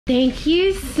Thank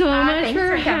you so much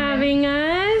for having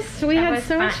us. We had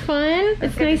so much fun.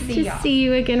 It's nice to see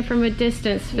you again from a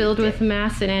distance, filled with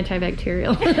mass and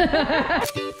antibacterial.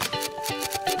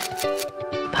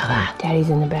 Baba, Daddy's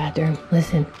in the bathroom.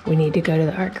 Listen, we need to go to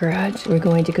the art garage. We're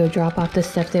going to go drop off the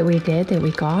stuff that we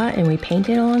got and we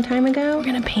painted a long time ago. We're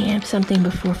gonna paint something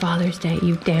before Father's Day.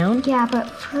 You down? Yeah, but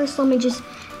first let me just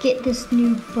get this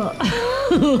new book.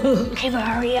 Okay, but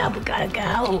hurry up, we gotta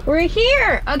go. We're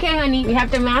here. Okay, honey, we have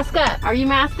to mask up. Are you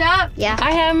masked up? Yeah.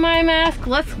 I have my mask,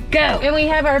 let's go. And we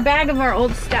have our bag of our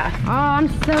old stuff. Oh, I'm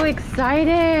so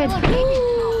excited.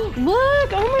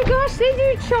 Look, oh my gosh, they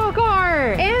do chalk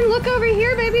art. And look over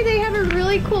here, baby, they have a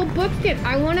really cool book skip.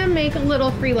 I wanna make a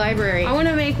little free library. I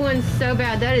wanna make one so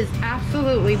bad. That is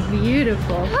absolutely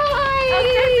beautiful. Hi.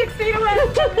 I'm 6 feet away. I'm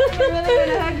really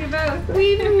gonna hug you both.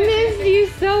 We've missed you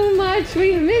so much.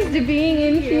 We've missed being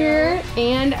in here.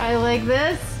 And I like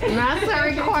this. Masks are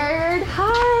required.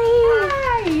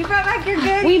 Hi. You brought back your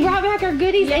goodies. We brought back our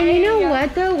goodies. Yay. And you know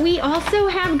what though? We also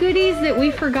have goodies that we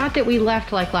forgot that we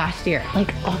left like last year.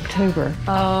 Like October.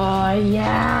 Oh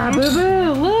yeah. Boo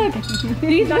boo, look.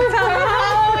 These were for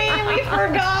Halloween. We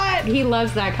forgot. He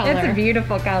loves that color. It's a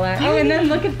beautiful color. Oh, and then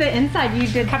look at the inside. You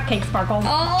did cupcake sparkles.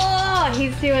 Oh,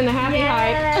 he's doing the happy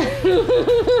hype.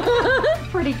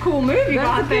 Pretty cool move you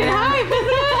got there.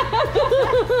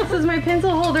 This is my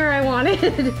pencil holder I wanted.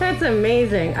 That's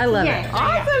amazing. I love it.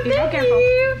 Awesome, thank careful.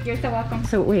 you. You're so welcome.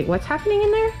 So wait, what's happening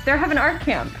in there? They're having art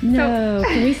camp. No,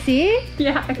 can we see?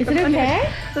 Yeah. Is it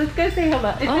okay? Let's go say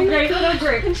hello. It's Oh a my great gosh. little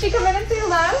group. Can she come in and say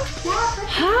hello?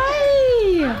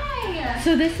 Hi.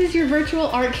 So this is your virtual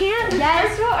art camp? Yes.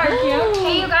 Virtual art camp.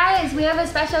 Hey you guys, we have a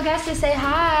special guest to say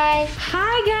hi.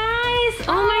 Hi guys.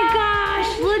 Oh my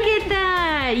gosh, look at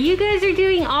that. You guys are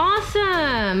doing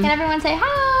awesome. Can everyone say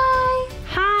hi?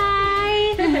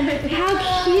 Hi. How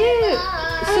cute.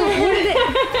 So what are the,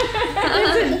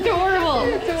 that's adorable.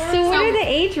 So what are the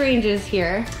age ranges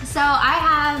here? So I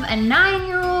have a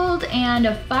 9-year-old and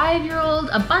a 5-year-old,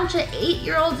 a bunch of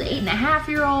 8-year-olds,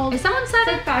 8.5-year-olds. Did someone say It's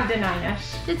like 5 to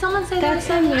 9ish. Did someone say That's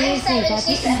that? amazing. That's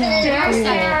so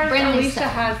Downstairs, Bring Alicia Lisa.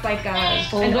 has like an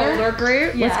Older? older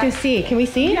group. Let's go see. Can we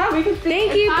see? Yeah, we can see.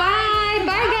 Thank you. Bye.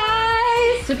 Bye,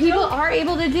 guys. So people are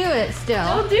able to do it still.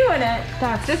 Still doing it.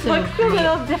 That's Just so looks great. a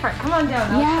little different. Come on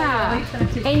down. Yeah.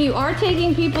 And you are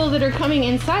taking people that are coming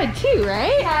inside too,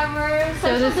 right? Cameras.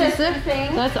 So this is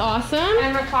thing. that's awesome.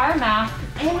 And require masks.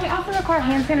 And we also require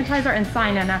hand sanitizer and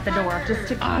sign-in at the door just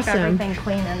to keep Awesome. everything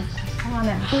clean and come on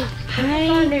in. Our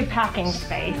Hi. new packing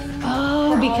space.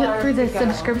 Oh, For because all for the ours to go.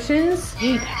 subscriptions?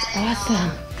 Dude, that's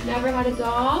awesome. Never had a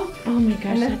dog. Oh my gosh,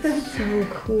 And this that's so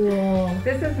cool.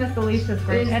 This is Miss Alicia's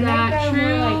group. Is and that they go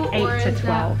true, more like 8 or to is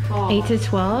 12. 8 to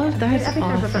 12? That's I think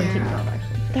there's a awesome. 13-year-old actually.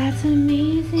 That's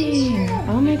amazing.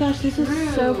 Oh my gosh, this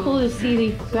is so cool to see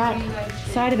the back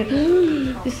side of it.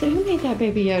 Who made that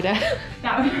Baby Yoda?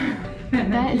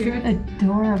 That is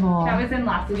adorable. That was in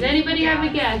last week. Does anybody have a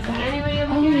guess? Anybody have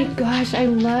a Oh my guess? gosh, I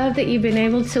love that you've been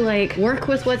able to like work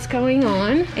with what's going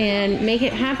on and make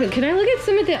it happen. Can I look at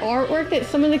some of the artwork that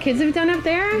some of the kids have done up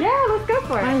there? Yeah, let's go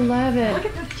for it. I love it. Look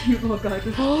at this cute little guy.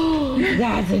 Oh,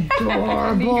 that's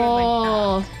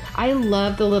adorable. I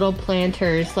love the little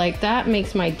planters. Like that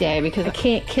makes my day because I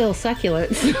can't kill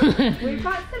succulents. We've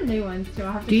got some new ones too.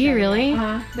 I'll have to Do you show really?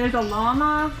 There's a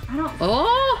llama. I don't.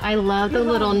 Oh, I love the The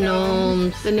little little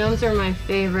gnomes. The gnomes are my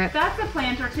favorite. That's a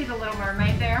planter. She's a little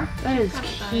mermaid there. That is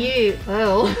cute.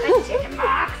 Oh. Chicken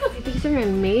box. These are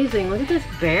amazing. Look at this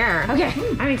bear. Okay,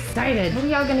 I'm excited. What are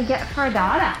y'all gonna get for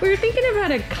Dada? We were thinking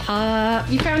about a cup.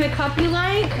 You found a cup you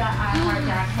like? That I heart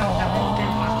dad cup that was been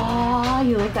popular. Oh,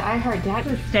 you like the I Heart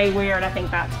Dad? Stay weird. I think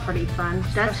that's pretty fun.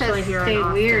 That especially says here stay in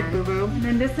Austin. weird, boo-boo. And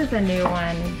then this is a new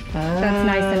one. That's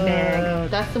nice and big.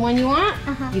 That's the one you want?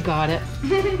 You got it.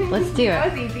 Let's do That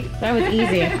it. was easy. That was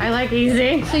easy. I like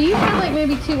easy. So you have like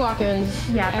maybe 2 walk-ins.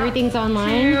 Yeah. Everything's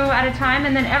online. 2 at a time,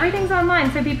 and then everything's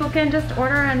online, so people can just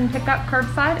order and pick up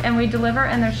curbside, and we deliver,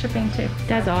 and there's shipping too.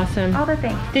 That's awesome. All the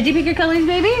things. Did you pick your colors,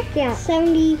 baby? Yeah,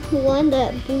 71,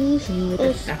 that blue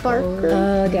sparkle.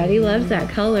 Oh, Daddy loves that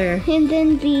color. And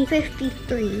then the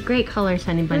 53. Great colors,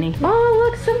 honey bunny. Oh,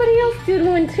 look, somebody else did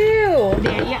one too.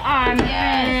 There you are,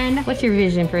 Yes. What's your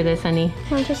vision for this, honey?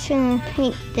 I'm just gonna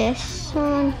paint this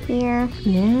on here.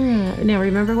 Yeah. Now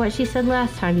remember what she said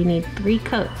last time. You need 3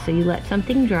 coats. So you let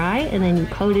something dry and then you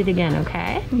coat it again,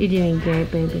 okay? You're doing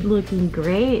great, baby. Looking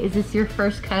great. Is this your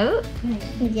first coat?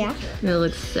 Yeah. It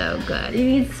looks so good. You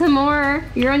need some more.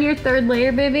 You're on your 3rd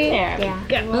layer, baby? Yeah.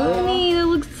 Honey, that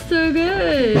looks so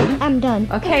good. I'm done.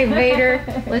 Okay, Vader,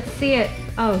 let's see it.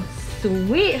 Oh,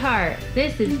 sweetheart.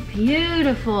 This is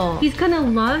beautiful. He's gonna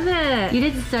love it. You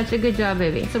did such a good job,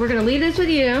 baby. So we're gonna leave this with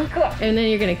you. Cool. And then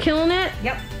you're gonna killing it.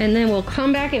 Yep. And then we'll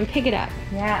come back and pick it up.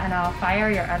 Yeah, and I'll fire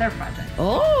your other presents.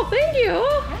 Oh, thank you.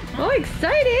 Oh,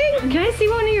 exciting. Can I see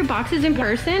one of your boxes in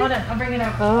person? Hold on, I'll bring it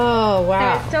over. Oh, So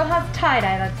wow. it still has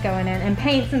tie-dye that's going in and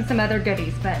paints and some other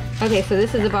goodies, but Okay, so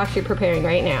this is the box you're preparing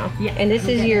right now. yeah. And this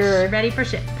is your ready for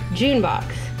ship. June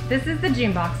box. This is the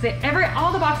June box.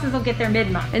 All the boxes will get there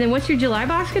mid-month. And then what's your July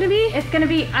box gonna be? It's gonna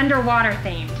be underwater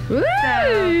themed. Woo!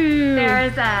 So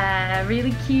there's a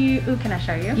really cute, ooh, can I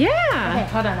show you? Yeah. Okay,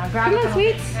 hold on, I'll grab Come it. on,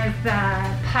 sweets. There's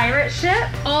a pirate ship.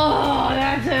 Oh,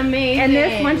 that's amazing. And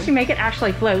this, once you make it,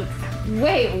 actually floats.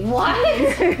 Wait, what?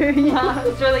 Yeah,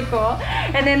 it's really cool.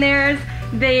 And then there's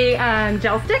the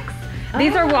gel sticks.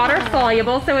 These are water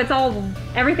soluble, so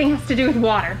everything has to do with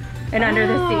water and under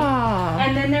the sea.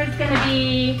 And then there's gonna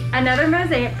be another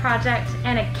mosaic project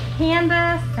and a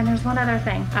canvas, and there's one other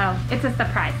thing. Oh, it's a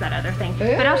surprise, that other thing.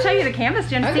 But I'll show you the canvas,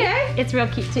 do you want to see it? It's real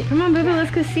cute too. Come on, baby, let's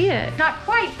go see it. It's not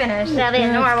quite finished. That's cute.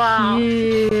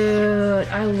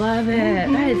 I love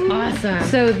it. That is awesome.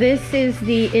 So this is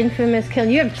the infamous kiln.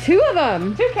 You have 2 of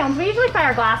them. 2 kilns. We usually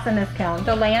fire glass in this kiln.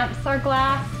 The lamps are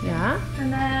glass. Yeah.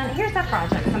 And then here's that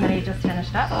project somebody just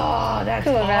finished up. Oh, that's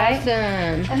Cool, right?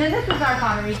 awesome. And then this is our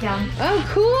pottery kiln. Oh,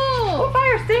 cool. We'll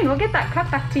fire soon. We'll get that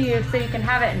cup back to you so you can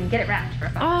have it and get it wrapped for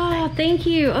fun. Oh, thank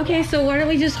you. Okay, so why don't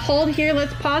we just hold here?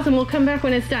 Let's pause and we'll come back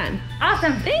when it's done.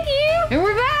 Awesome. Thank you. And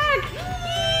we're back.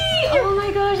 Oh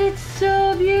my gosh, it's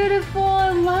so beautiful. I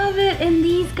love it. And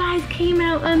these guys came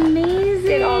out amazing.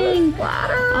 Get all the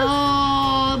splatters.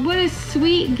 Oh, what a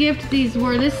sweet gift these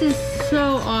were. This is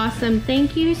so awesome.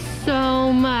 Thank you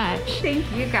so much. Thank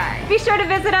you guys. Be sure to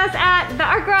visit us at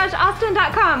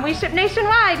theartgarageaustin.com. We ship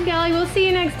nationwide. Kelly, we'll see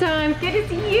you next time. Good to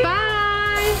see you.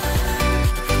 Bye.